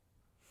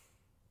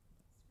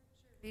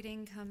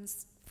Reading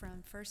comes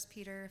from 1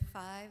 Peter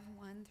 5,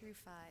 1 through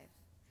 5.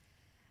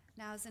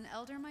 Now, as an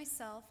elder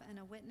myself and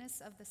a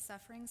witness of the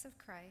sufferings of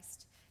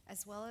Christ,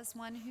 as well as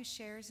one who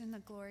shares in the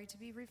glory to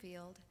be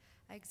revealed,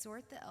 I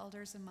exhort the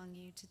elders among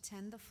you to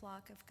tend the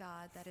flock of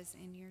God that is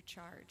in your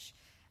charge,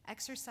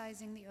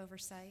 exercising the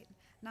oversight,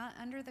 not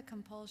under the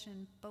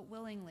compulsion, but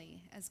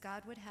willingly, as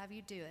God would have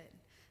you do it,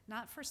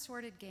 not for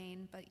sordid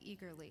gain, but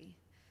eagerly.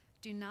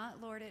 Do not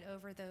lord it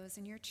over those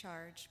in your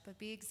charge, but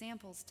be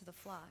examples to the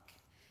flock.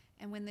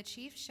 And when the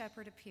chief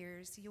shepherd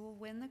appears, you will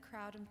win the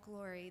crown of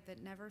glory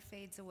that never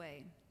fades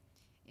away.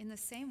 In the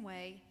same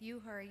way, you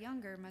who are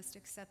younger must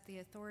accept the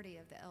authority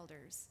of the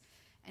elders,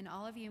 and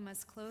all of you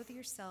must clothe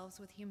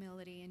yourselves with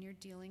humility in your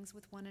dealings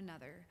with one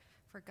another,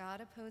 for God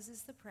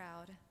opposes the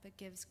proud, but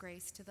gives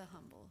grace to the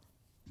humble.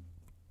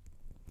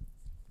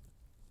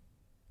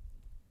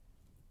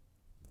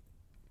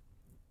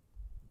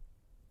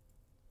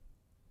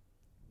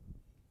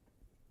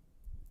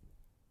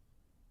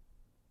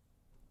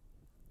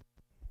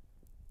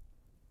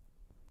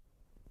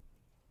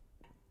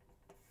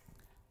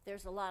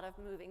 There's a lot of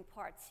moving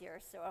parts here,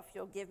 so if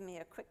you'll give me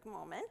a quick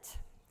moment.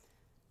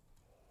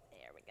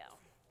 There we go.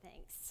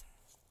 Thanks.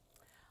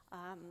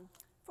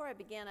 Before I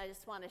begin, I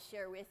just want to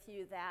share with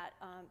you that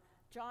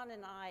John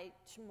and I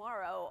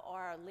tomorrow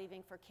are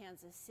leaving for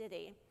Kansas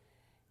City,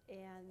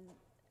 and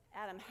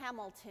Adam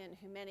Hamilton,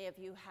 who many of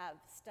you have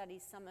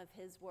studied some of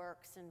his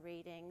works and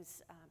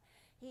readings,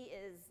 he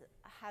is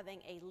having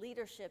a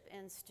leadership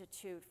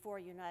institute for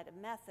United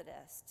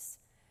Methodists.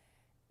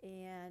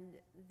 And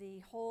the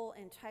whole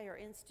entire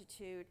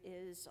institute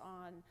is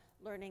on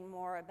learning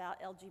more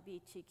about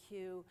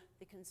LGBTQ,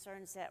 the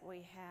concerns that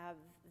we have,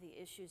 the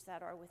issues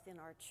that are within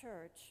our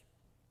church.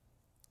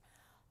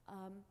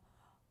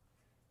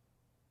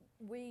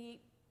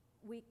 We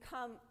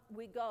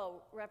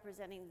go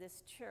representing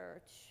this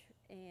church,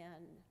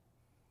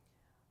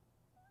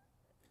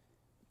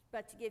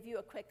 but to give you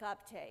a quick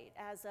update,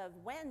 as of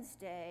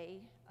Wednesday,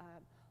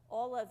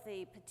 all of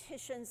the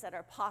petitions that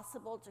are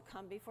possible to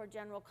come before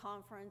General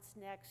Conference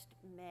next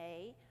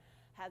May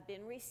have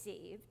been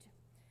received.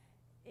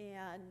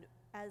 And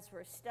as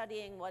we're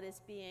studying what is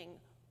being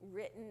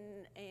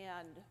written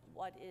and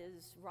what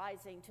is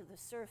rising to the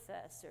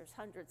surface, there's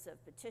hundreds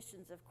of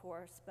petitions, of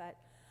course, but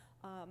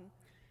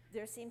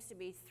there seems to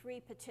be 3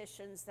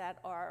 petitions that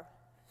are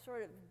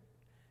sort of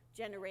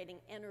generating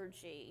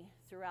energy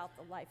throughout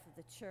the life of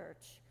the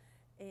church.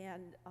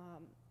 And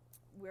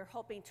we're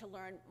hoping to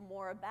learn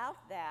more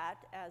about that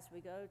as we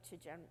go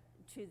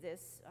to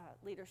this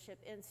Leadership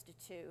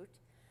Institute.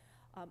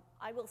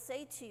 I will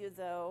say to you,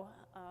 though,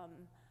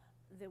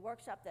 the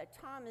workshop that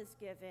Tom is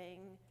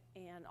giving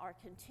and our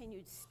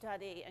continued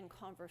study and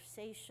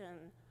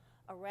conversation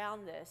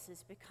around this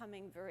is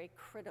becoming very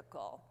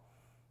critical.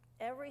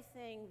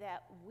 Everything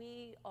that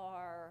we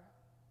are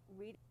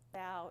reading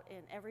about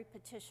in every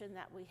petition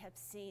that we have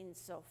seen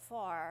so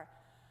far,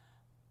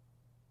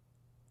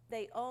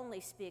 they only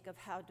speak of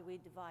how do we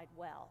divide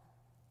well.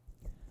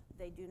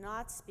 They do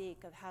not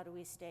speak of how do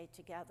we stay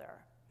together.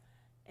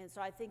 And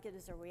so I think it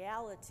is a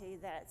reality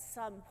that at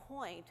some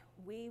point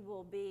we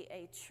will be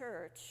a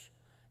church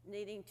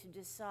needing to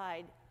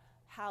decide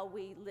how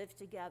we live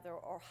together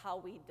or how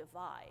we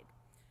divide.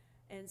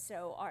 And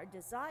so our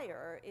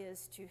desire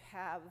is to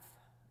have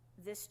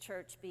this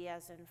church be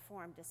as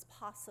informed as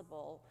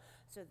possible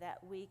so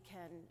that we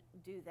can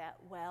do that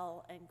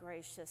well and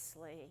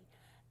graciously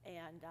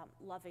and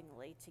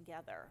lovingly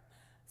together.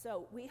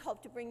 So we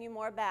hope to bring you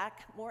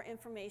more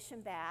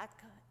information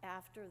back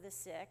after the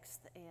 6th,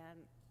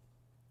 and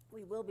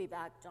we will be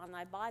back, John and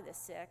I, by the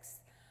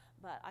 6th,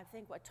 but I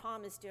think what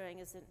Tom is doing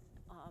is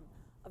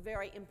a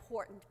very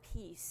important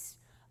piece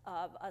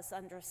of us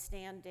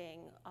understanding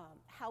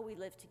how we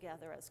live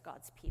together as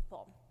God's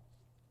people.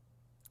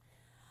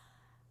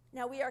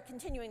 Now we are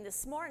continuing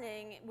this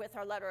morning with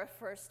our letter of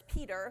 1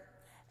 Peter,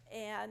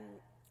 and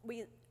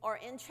we are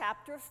in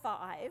chapter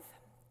 5,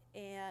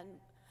 and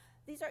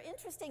these are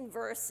interesting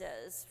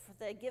verses.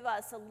 They give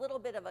us a little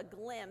bit of a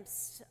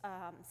glimpse,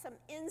 some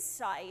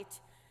insight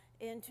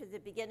into the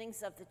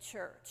beginnings of the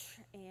church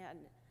and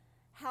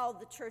how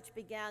the church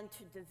began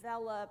to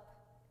develop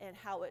and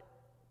how it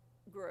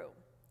grew.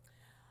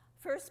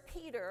 1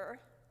 Peter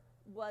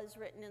was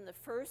written in the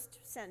 1st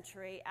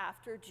century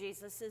after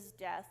Jesus'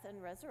 death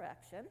and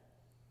resurrection,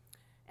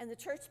 and the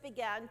church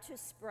began to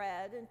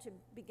spread and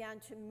began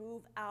to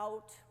move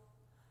out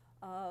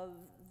of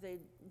the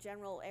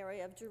general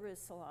area of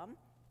Jerusalem.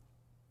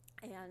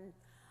 And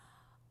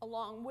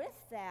along with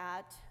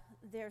that,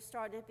 there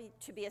started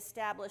to be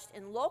established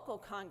in local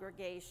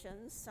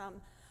congregations some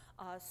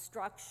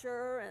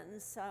structure and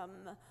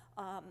some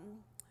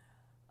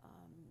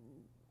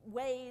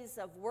ways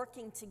of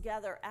working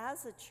together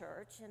as a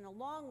church. And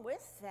along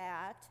with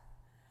that,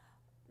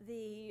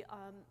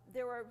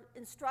 there were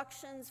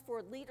instructions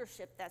for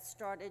leadership that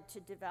started to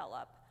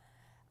develop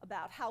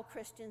about how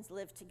Christians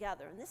live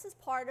together. And this is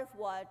part of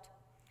what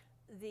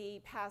the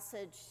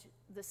passage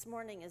this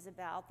morning is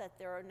about, that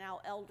there are now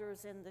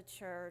elders in the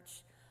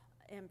church,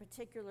 and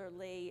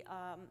particularly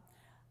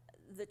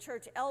The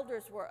church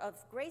elders were of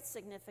great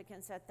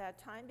significance at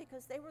that time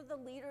because they were the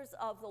leaders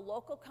of the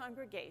local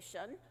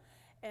congregation,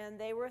 and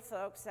they were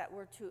folks that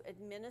were to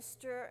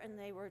administer and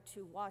they were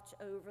to watch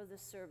over the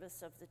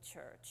service of the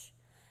church.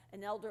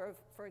 An elder,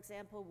 for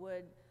example,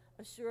 would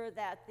assure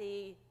that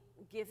the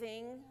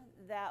giving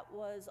that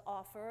was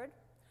offered,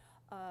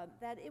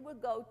 that it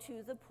would go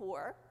to the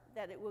poor,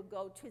 that it would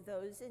go to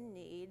those in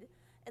need,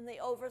 and they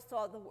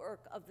oversaw the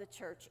work of the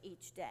church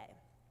each day.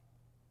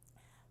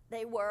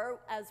 They were,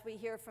 as we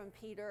hear from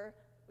Peter,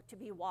 to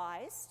be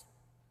wise.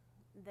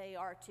 They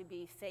are to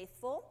be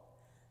faithful.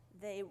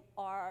 They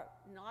are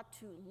not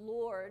to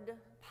lord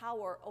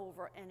power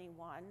over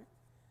anyone.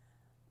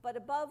 But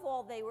above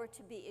all, they were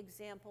to be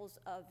examples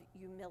of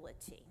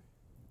humility.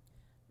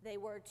 They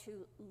were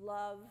to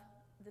love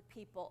the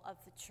people of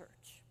the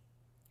church.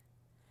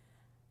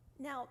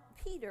 Now,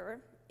 Peter,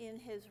 in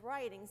his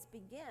writings,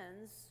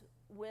 begins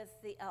with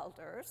the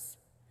elders,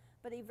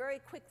 but he very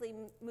quickly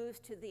moves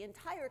to the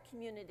entire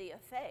community of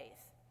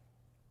faith.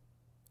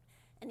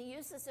 And he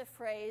uses a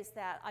phrase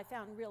that I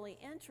found really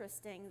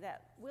interesting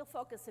that we'll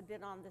focus a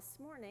bit on this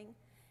morning.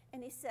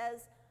 And he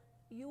says,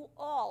 you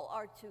all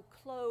are to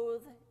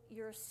clothe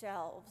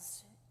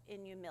yourselves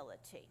in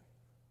humility.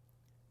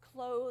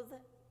 Clothe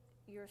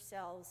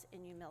yourselves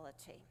in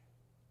humility.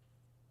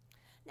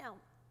 Now,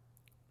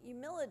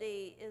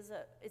 humility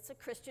it's a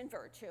Christian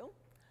virtue.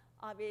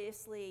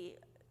 Obviously,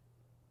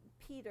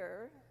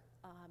 Peter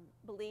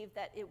believed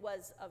that it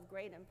was of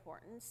great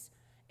importance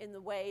in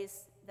the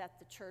ways that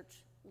the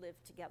church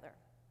lived together,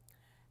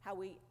 how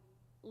we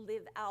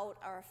live out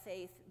our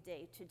faith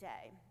day to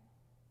day.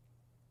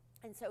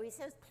 And so he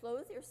says,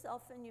 clothe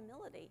yourself in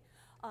humility.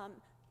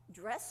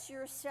 Dress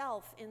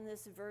yourself in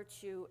this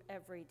virtue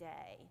every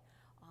day.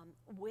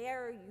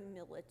 Wear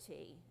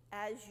humility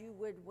as you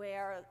would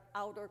wear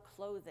outer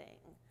clothing.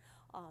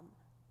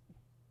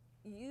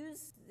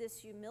 Use this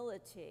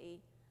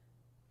humility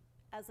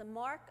as a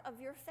mark of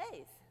your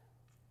faith.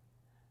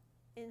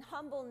 In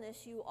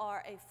humbleness, you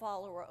are a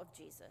follower of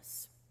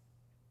Jesus.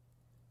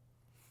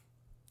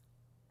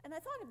 And I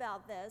thought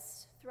about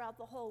this throughout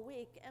the whole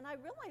week, and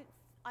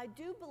I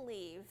do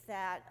believe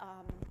that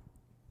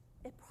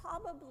it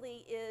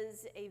probably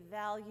is a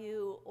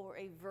value or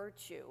a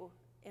virtue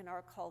in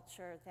our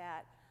culture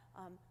that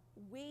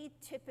we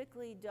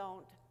typically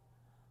don't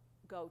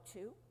go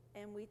to,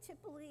 and we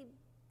typically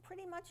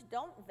pretty much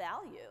don't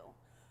value.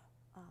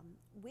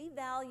 We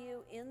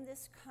value in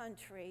this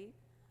country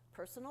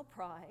personal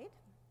pride,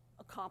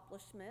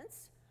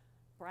 accomplishments,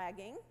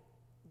 bragging,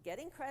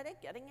 getting credit,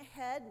 getting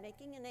ahead,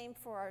 making a name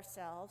for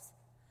ourselves,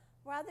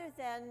 rather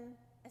than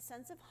a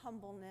sense of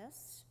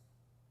humbleness,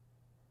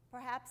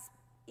 perhaps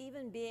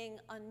even being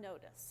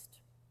unnoticed.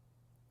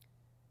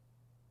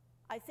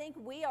 I think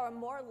we are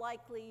more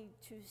likely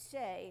to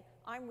say,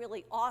 I'm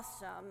really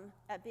awesome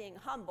at being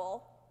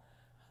humble,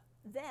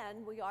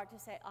 than we are to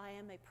say, I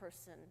am a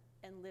person,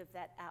 and live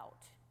that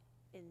out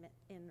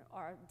in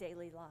our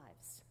daily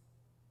lives.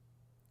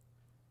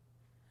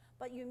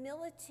 But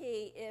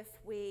humility, if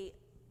we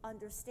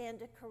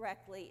understand it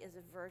correctly, is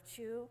a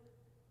virtue,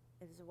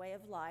 it is a way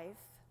of life,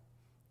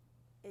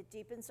 it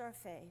deepens our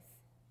faith.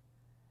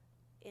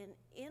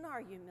 In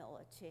our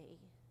humility,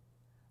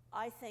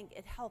 I think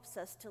it helps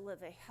us to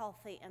live a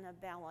healthy and a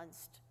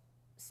balanced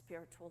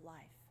spiritual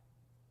life.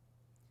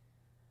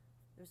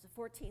 There's a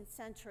 14th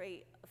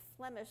century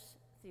Flemish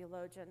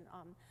theologian,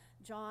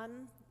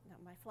 John, no,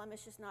 my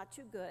Flemish is not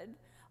too good,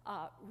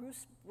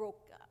 Ruysbroek.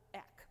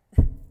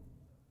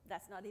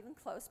 That's not even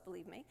close,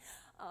 believe me.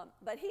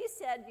 But he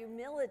said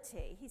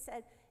humility, he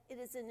said, it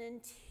is an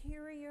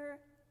interior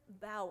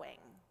bowing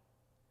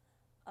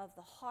of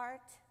the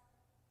heart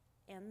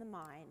and the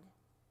mind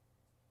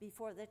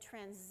before the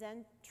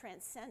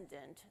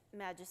transcendent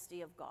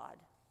majesty of God.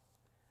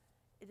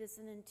 It is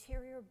an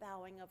interior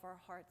bowing of our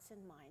hearts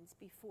and minds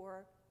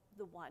before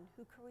the one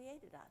who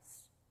created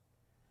us.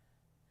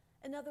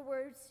 In other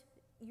words,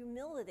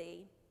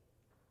 humility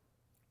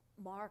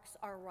marks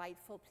our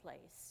rightful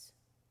place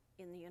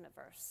in the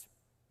universe.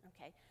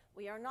 Okay?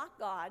 We are not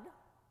God,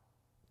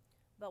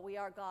 but we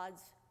are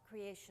God's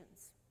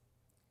creations.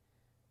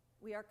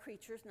 We are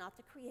creatures, not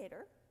the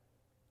creator.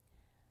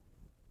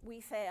 We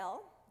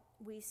fail,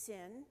 we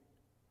sin,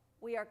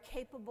 we are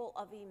capable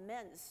of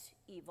immense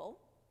evil.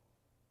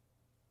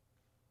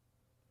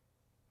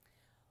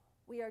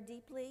 We are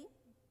deeply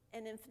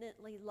and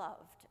infinitely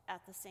loved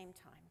at the same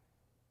time.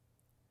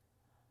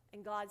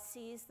 And God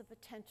sees the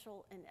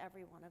potential in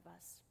every one of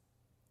us.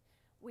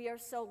 We are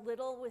so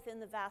little within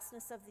the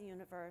vastness of the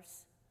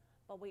universe,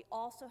 but we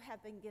also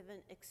have been given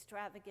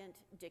extravagant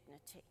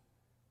dignity.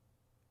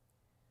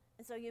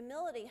 And so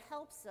humility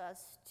helps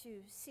us to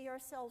see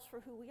ourselves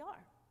for who we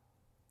are,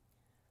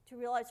 to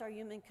realize our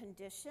human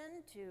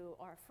condition, to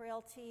our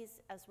frailties,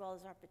 as well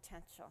as our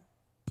potential.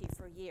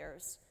 For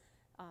years,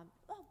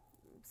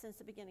 since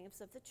the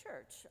beginnings of the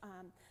church,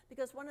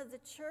 because one of the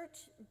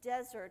church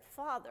desert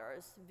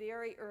fathers,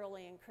 very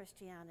early in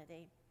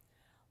Christianity,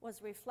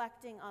 was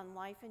reflecting on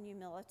life and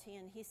humility,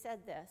 and he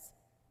said this: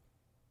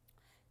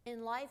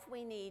 in life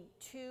we need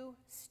two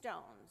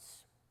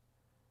stones,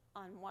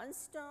 On one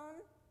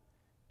stone,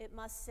 it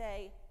must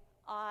say,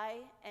 I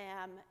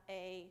am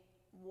a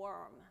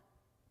worm.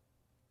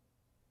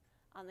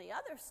 On the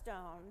other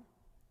stone,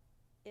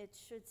 it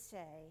should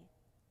say,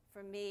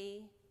 for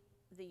me,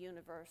 the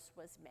universe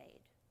was made.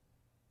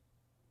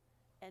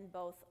 And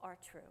both are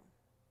true.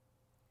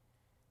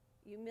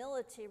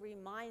 Humility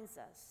reminds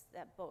us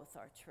that both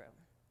are true.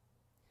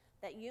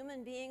 That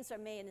human beings are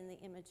made in the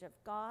image of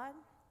God,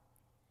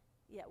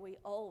 yet we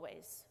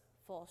always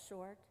fall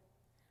short.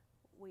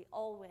 We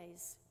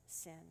always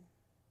sin.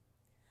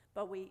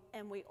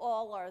 We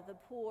all are the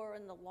poor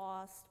and the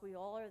lost. We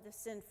all are the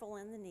sinful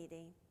and the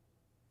needy.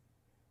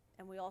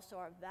 And we also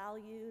are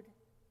valued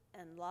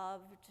and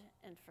loved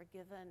and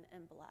forgiven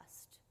and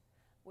blessed.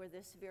 We're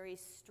this very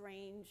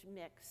strange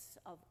mix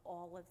of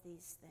all of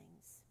these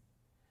things.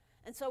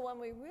 And so when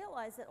we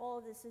realize that all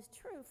of this is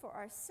true for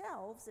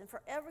ourselves and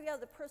for every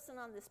other person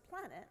on this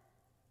planet,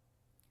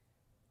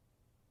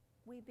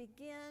 we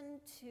begin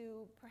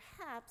to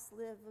perhaps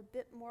live a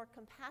bit more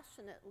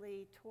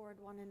compassionately toward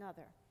one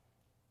another.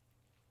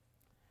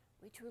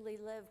 We truly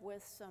live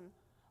with some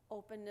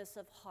openness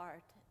of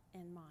heart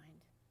and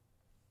mind.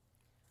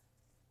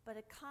 But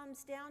it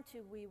comes down to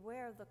we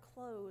wear the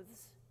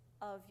clothes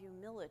of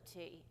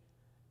humility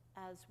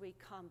as we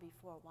come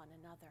before one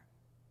another.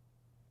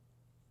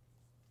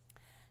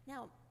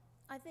 Now,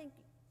 I think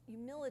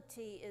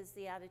humility is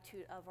the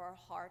attitude of our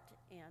heart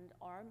and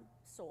our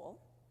soul.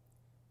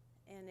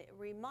 And it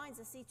reminds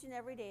us each and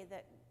every day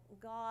that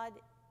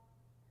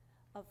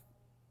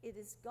it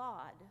is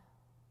God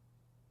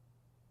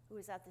who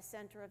is at the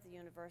center of the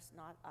universe,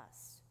 not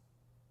us.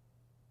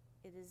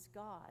 It is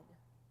God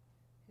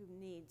who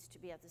needs to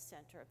be at the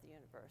center of the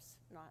universe,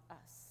 not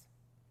us.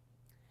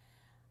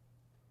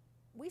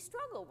 We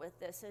struggle with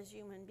this as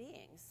human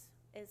beings.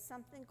 It's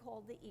something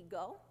called the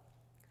ego.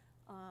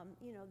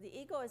 The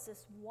ego is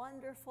this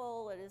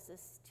wonderful, it is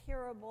this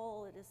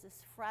terrible, it is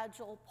this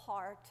fragile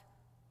part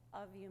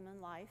of human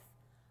life.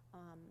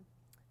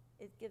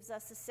 It gives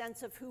us a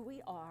sense of who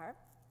we are,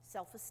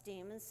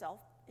 self-esteem and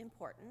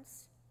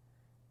self-importance.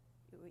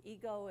 Your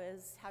ego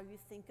is how you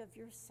think of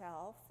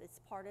yourself. It's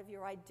part of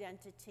your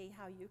identity,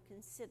 how you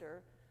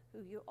consider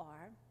who you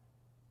are.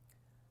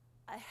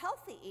 A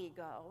healthy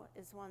ego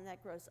is one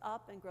that grows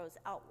up and grows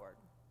outward.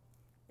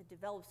 It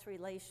develops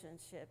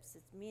relationships,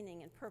 its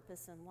meaning and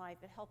purpose in life.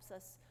 It helps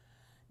us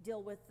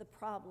deal with the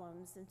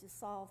problems and to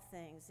solve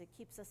things. It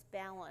keeps us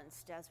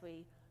balanced as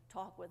we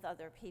talk with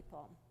other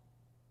people.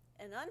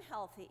 An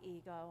unhealthy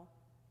ego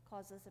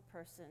causes a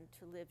person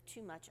to live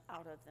too much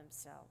out of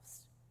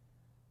themselves,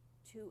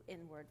 too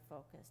inward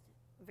focused,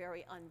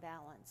 very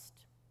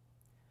unbalanced.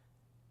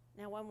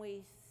 Now, when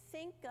we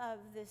think of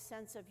this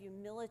sense of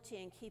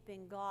humility and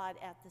keeping God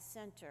at the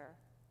center,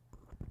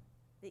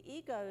 the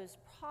ego is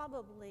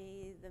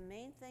probably the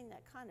main thing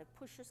that kind of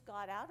pushes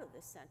God out of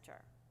the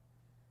center.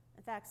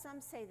 In fact,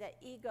 some say that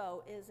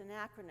ego is an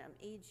acronym,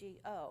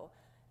 EGO.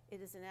 It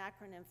is an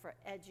acronym for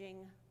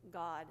edging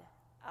God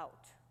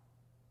out.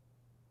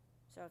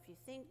 So if you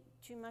think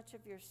too much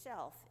of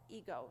yourself,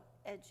 ego,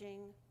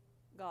 edging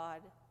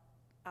God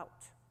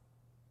out.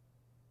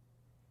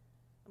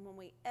 And when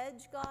we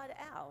edge God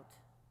out,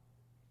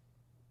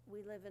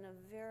 we live in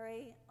a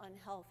very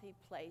unhealthy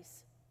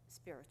place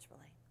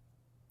spiritually.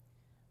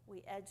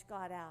 We edge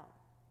God out.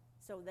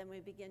 So then we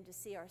begin to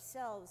see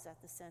ourselves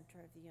at the center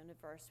of the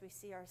universe. We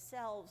see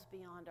ourselves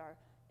beyond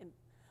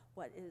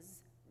what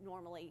is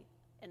normally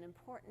an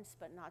importance,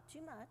 but not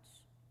too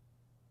much.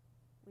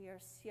 We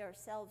see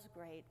ourselves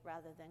great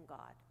rather than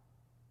God.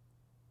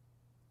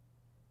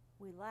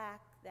 We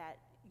lack that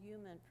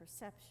human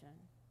perception,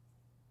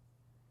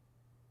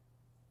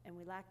 and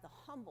we lack the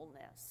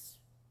humbleness.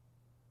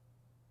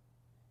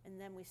 And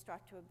then we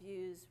start to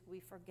abuse, we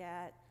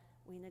forget,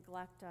 we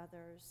neglect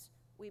others.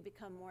 We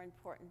become more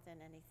important than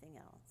anything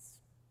else.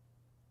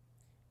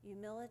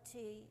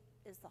 Humility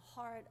is the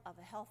heart of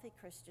a healthy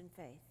Christian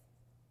faith.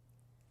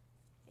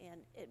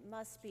 And it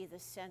must be the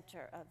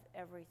center of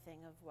everything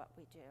of what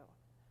we do,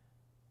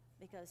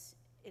 because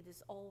it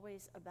is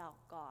always about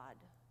God,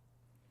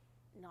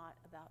 not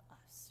about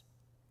us.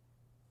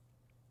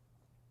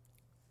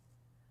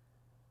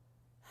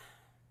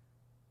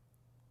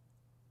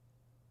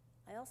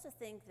 I also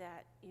think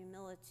that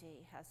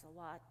humility has a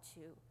lot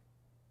to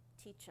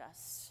teach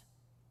us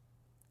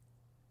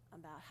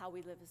about how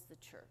we live as the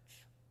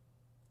church.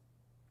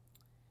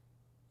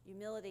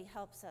 Humility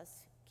helps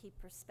us keep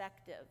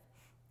perspective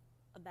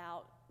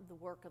about the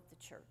work of the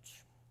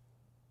church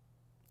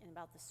and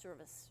about the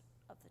service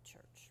of the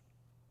church.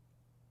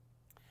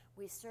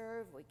 We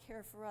serve, we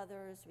care for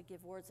others, we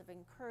give words of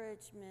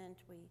encouragement,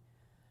 we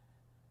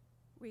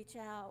reach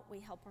out, we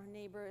help our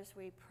neighbors,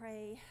 we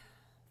pray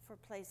for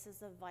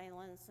places of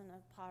violence and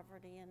of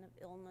poverty and of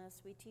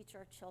illness. We teach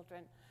our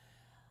children.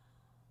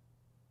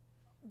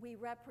 We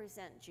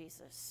represent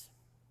Jesus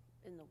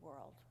in the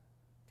world.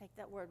 Take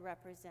that word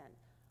represent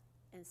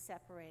and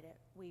separate it.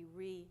 We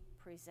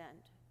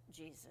represent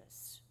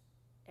Jesus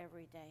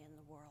every day in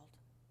the world.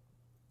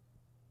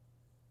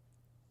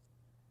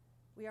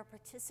 We are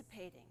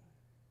participating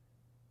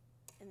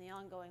in the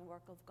ongoing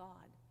work of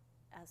God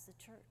as the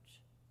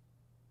church.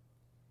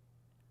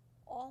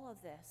 All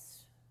of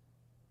this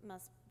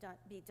must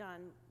be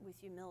done with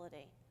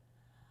humility.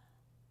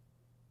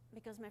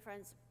 Because, my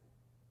friends,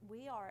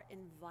 we are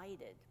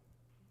invited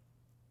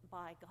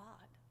by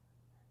God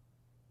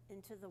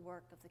into the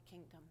work of the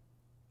kingdom,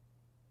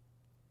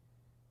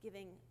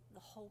 giving the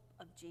hope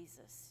of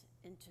Jesus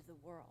into the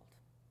world.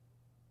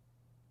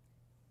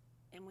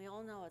 And we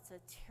all know it's a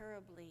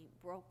terribly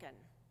broken,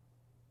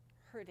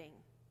 hurting,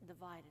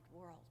 divided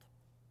world.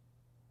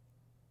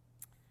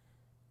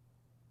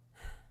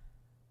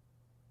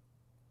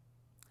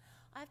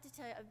 I have to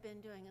tell you, I've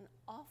been doing an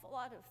awful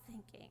lot of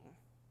thinking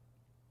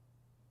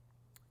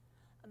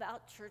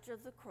about Church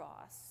of the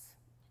Cross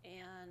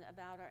and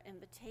about our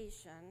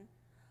invitation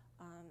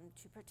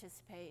to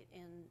participate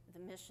in the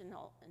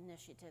missional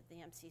initiative, the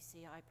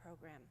MCCI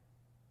program.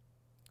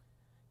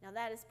 Now,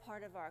 that is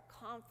part of our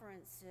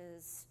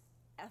conference's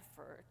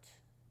effort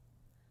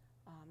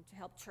to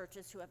help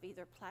churches who have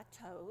either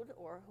plateaued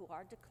or who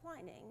are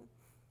declining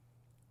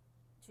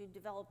to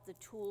develop the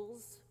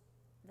tools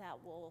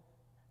that will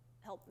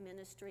help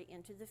ministry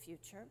into the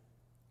future,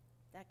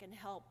 that can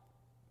help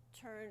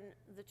turn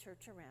the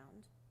church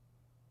around,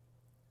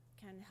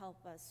 can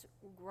help us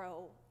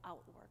grow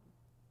outward,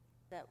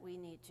 that we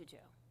need to do.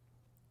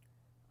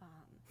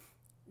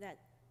 That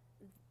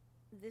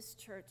this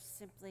church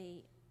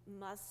simply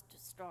must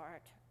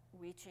start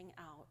reaching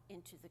out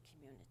into the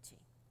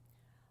community.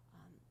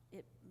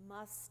 It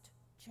must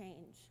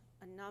change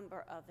a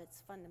number of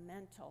its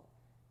fundamental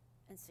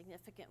and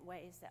significant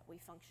ways that we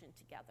function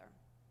together.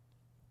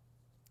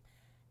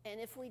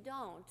 And if we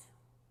don't,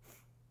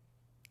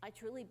 I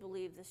truly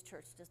believe this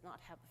church does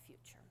not have a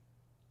future.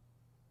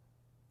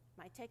 It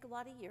might take a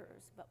lot of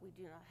years, but we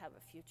do not have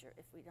a future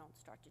if we don't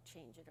start to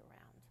change it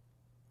around.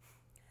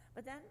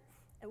 But then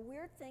a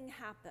weird thing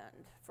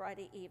happened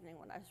Friday evening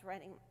when I was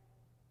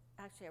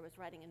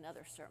writing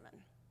another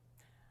sermon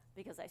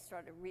because I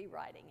started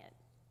rewriting it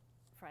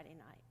Friday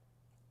night.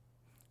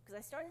 Because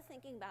I started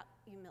thinking about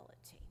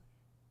humility.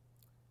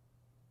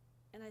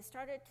 And I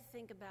started to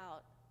think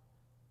about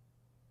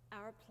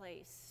our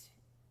place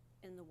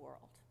in the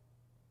world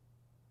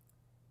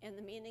and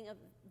the meaning of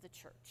the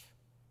church.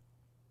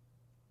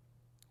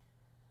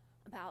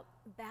 About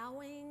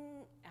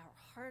bowing our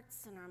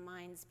hearts and our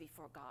minds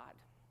before God.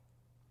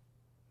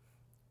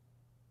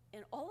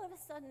 And all of a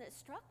sudden it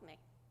struck me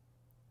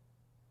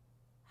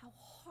how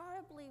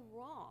horribly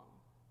wrong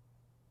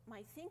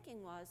my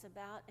thinking was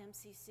about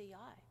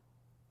MCCI.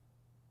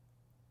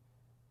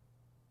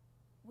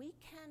 We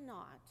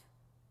cannot,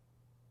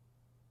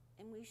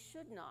 and we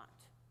should not,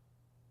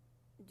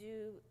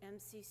 do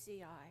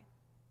MCCI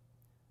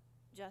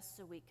just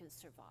so we can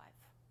survive.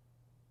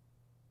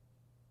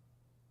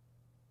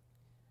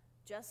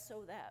 Just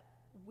so that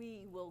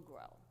we will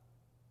grow.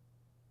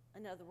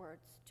 In other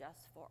words,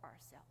 just for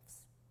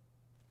ourselves.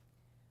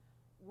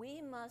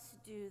 We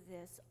must do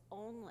this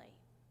only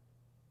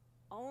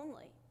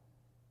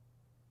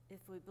if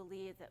we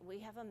believe that we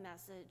have a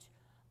message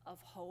of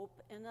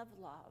hope and of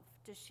love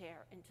to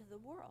share into the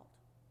world.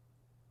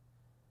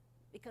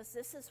 Because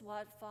this is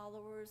what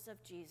followers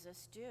of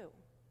Jesus do.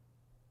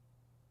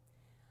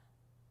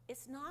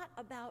 It's not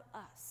about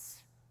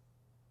us.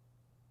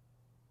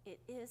 It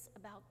is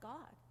about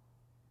God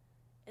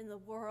in the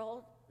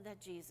world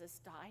that Jesus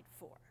died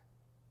for.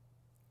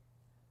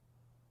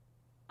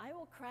 I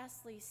will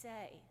crassly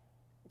say,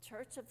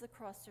 Church of the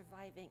Cross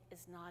surviving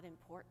is not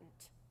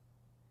important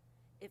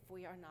if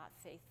we are not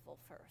faithful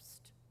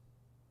first.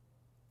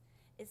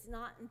 It's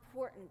not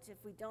important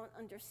if we don't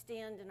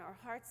understand in our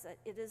hearts that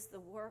it is the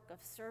work of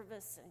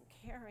service and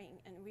caring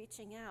and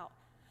reaching out,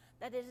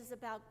 that it is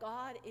about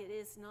God, it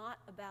is not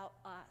about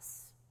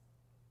us.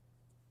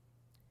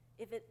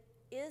 If it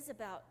is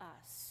about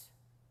us,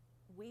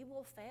 we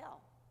will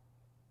fail.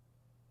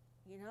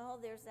 You know,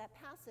 there's that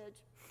passage,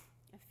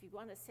 if you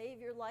want to save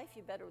your life,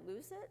 you better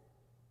lose it.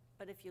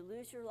 But if you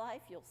lose your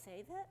life, you'll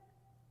save it.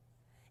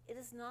 It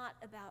is not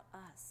about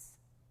us.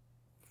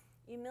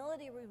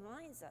 Humility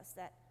reminds us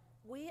that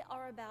we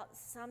are about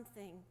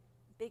something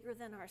bigger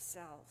than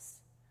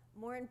ourselves,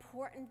 more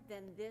important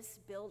than this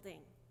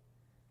building,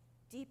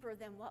 deeper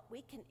than what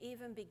we can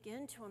even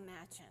begin to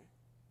imagine.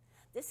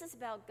 This is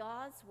about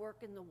God's work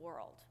in the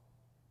world.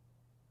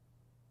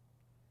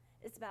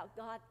 It's about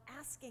God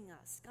asking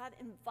us, God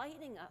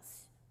inviting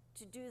us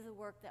to do the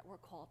work that we're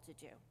called to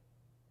do.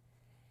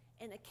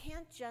 And it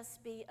can't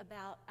just be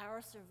about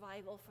our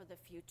survival for the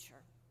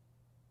future.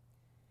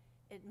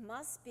 It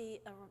must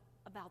be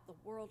about the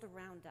world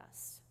around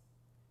us.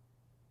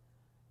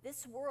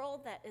 This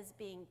world that is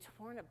being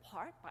torn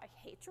apart by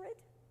hatred,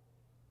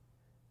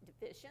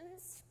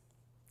 divisions,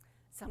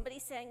 somebody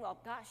saying, well,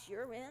 gosh,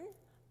 you're in,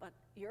 but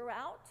you're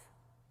out.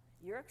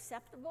 You're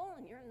acceptable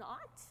and you're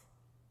not.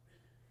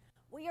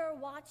 We are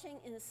watching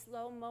in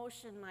slow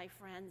motion, my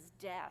friends,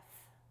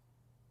 death.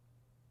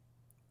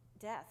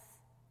 Death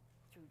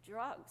through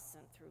drugs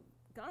and through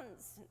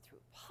guns and through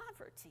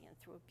poverty and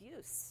through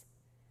abuse.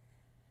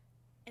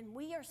 And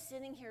we are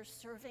sitting here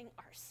serving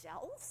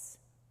ourselves?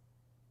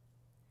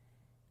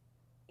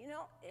 You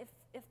know,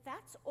 if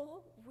that's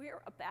all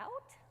we're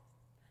about,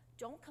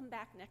 don't come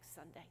back next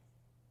Sunday.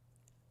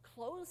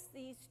 Close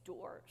these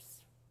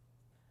doors,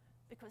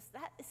 because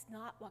that is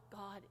not what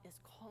God is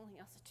calling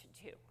us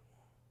to do.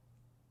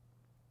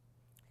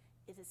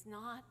 It is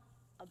not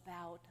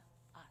about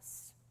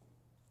us.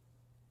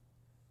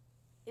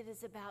 It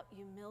is about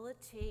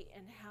humility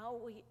and how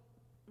we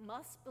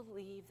must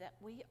believe that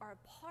we are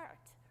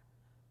part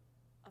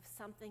of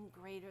something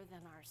greater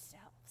than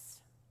ourselves.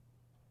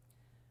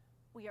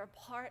 We are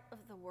part of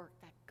the work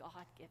that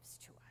God gives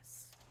to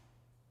us.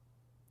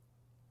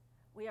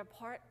 We are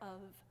part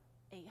of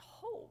a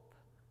hope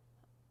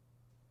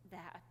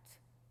that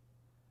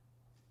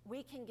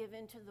we can give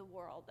into the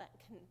world that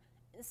can,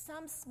 in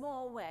some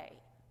small way,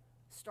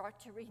 start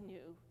to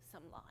renew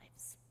some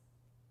lives.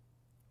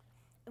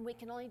 And we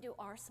can only do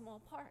our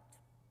small part.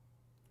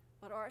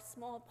 But our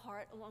small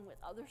part, along with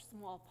other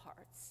small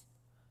parts,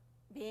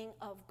 being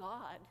of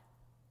God,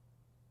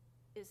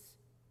 is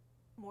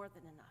more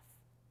than enough.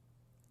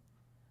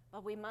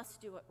 But we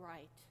must do it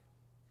right.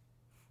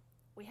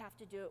 We have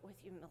to do it with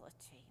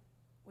humility,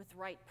 with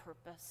right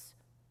purpose,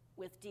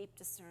 with deep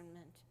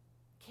discernment,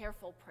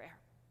 careful prayer.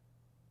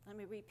 Let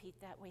me repeat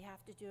that. We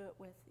have to do it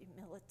with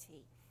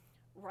humility,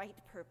 right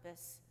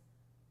purpose,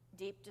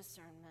 deep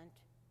discernment,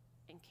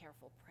 and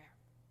careful prayer.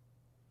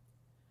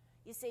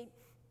 You see,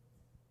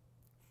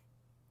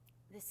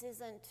 this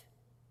isn't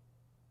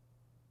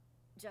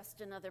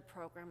just another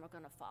program we're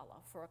going to follow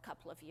for a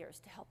couple of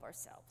years to help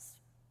ourselves.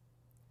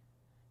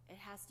 It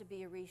has to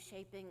be a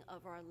reshaping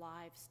of our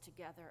lives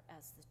together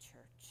as the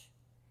church.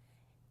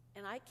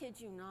 And I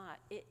kid you not,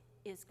 it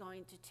is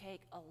going to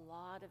take a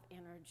lot of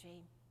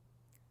energy.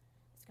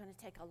 It's going to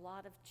take a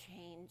lot of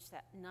change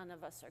that none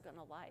of us are going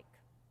to like.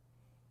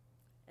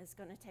 It's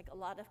going to take a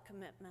lot of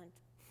commitment,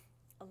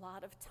 a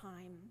lot of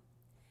time,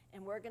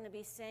 and we're going to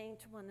be saying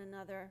to one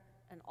another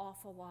an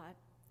awful lot.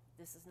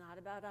 This is not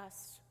about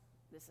us.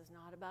 This is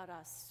not about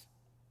us.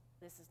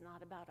 This is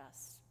not about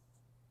us.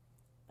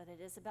 But it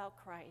is about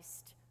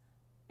Christ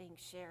being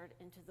shared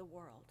into the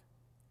world.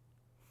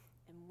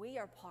 And we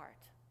are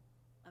part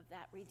of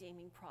that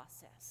redeeming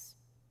process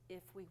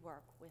if we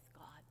work with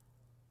God.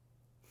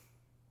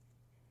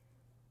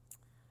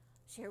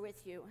 Share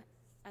with you,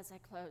 as I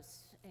close,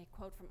 a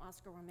quote from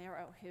Oscar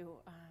Romero, who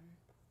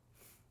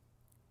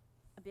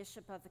a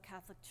bishop of the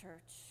Catholic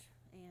Church,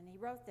 and he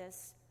wrote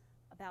this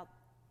about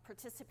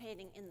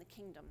participating in the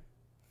kingdom.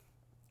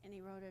 And he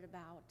wrote it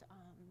about,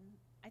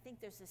 I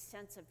think there's a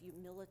sense of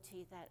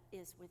humility that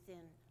is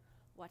within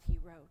what he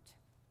wrote.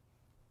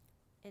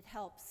 It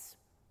helps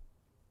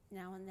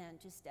now and then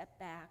to step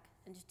back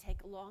and to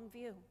take a long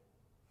view.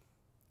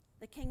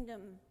 The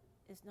kingdom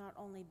is not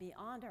only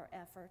beyond our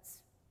efforts,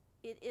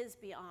 it is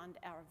beyond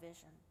our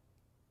vision.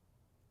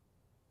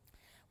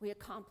 We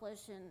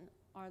accomplish in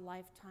our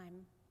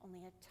lifetime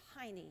only a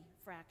tiny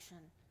fraction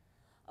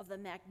of the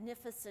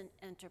magnificent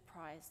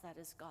enterprise that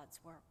is God's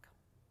work.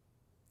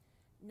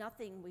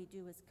 Nothing we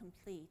do is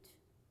complete,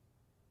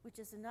 which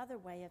is another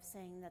way of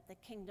saying that the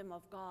kingdom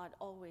of God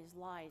always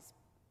lies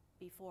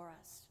before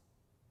us.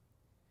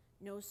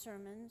 No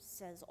sermon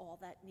says all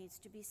that needs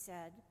to be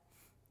said.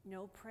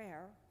 No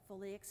prayer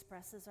fully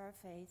expresses our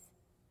faith.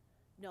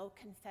 No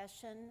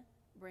confession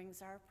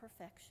brings our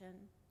perfection.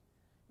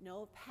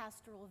 No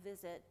pastoral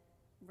visit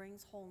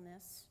brings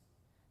wholeness.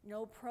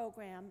 No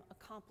program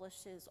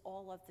accomplishes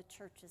all of the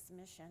church's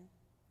mission.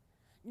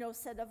 No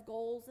set of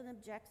goals and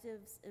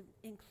objectives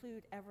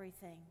include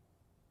everything.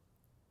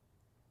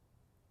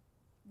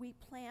 We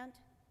plant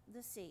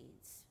the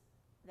seeds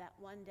that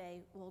one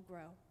day will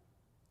grow.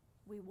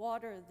 We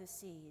water the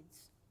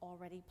seeds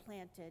already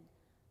planted,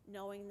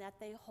 knowing that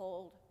they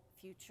hold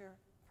future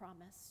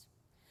promise.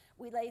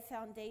 We lay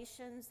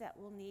foundations that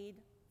will need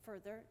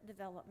further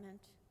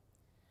development.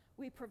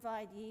 We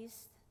provide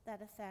yeast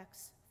that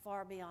affects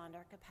far beyond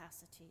our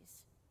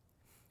capacities.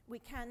 We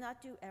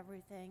cannot do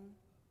everything,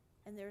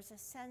 and there's a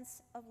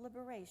sense of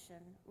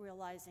liberation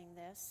realizing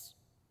this.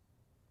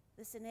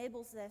 This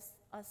enables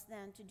us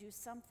then to do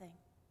something,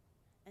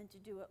 and to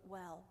do it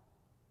well,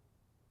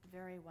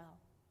 very well.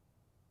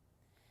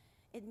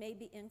 It may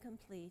be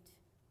incomplete,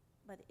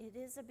 but it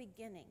is a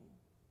beginning,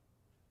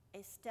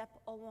 a step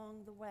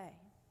along the way,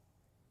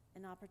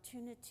 an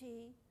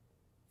opportunity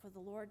for the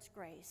Lord's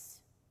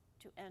grace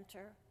to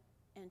enter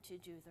and to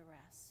do the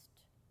rest.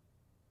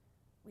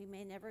 We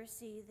may never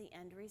see the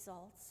end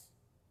results,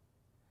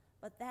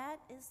 but that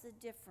is the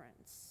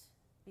difference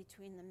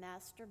between the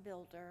master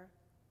builder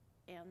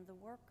and the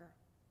worker.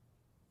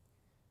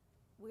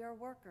 We are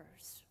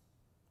workers,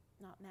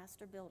 not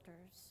master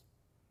builders.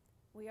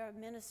 We are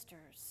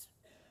ministers,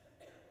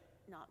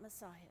 not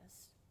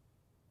messiahs.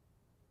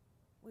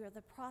 We are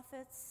the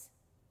prophets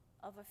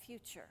of a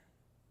future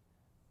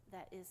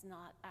that is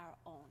not our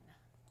own.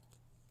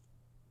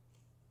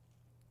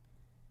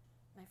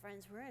 My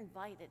friends, we're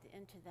invited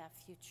into that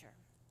future.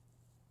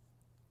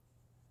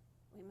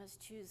 We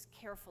must choose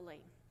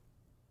carefully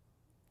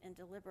and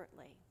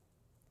deliberately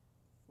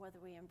whether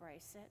we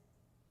embrace it,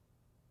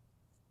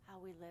 how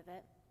we live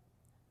it,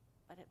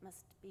 but it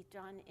must be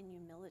done in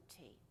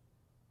humility,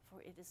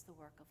 for it is the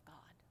work of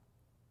God.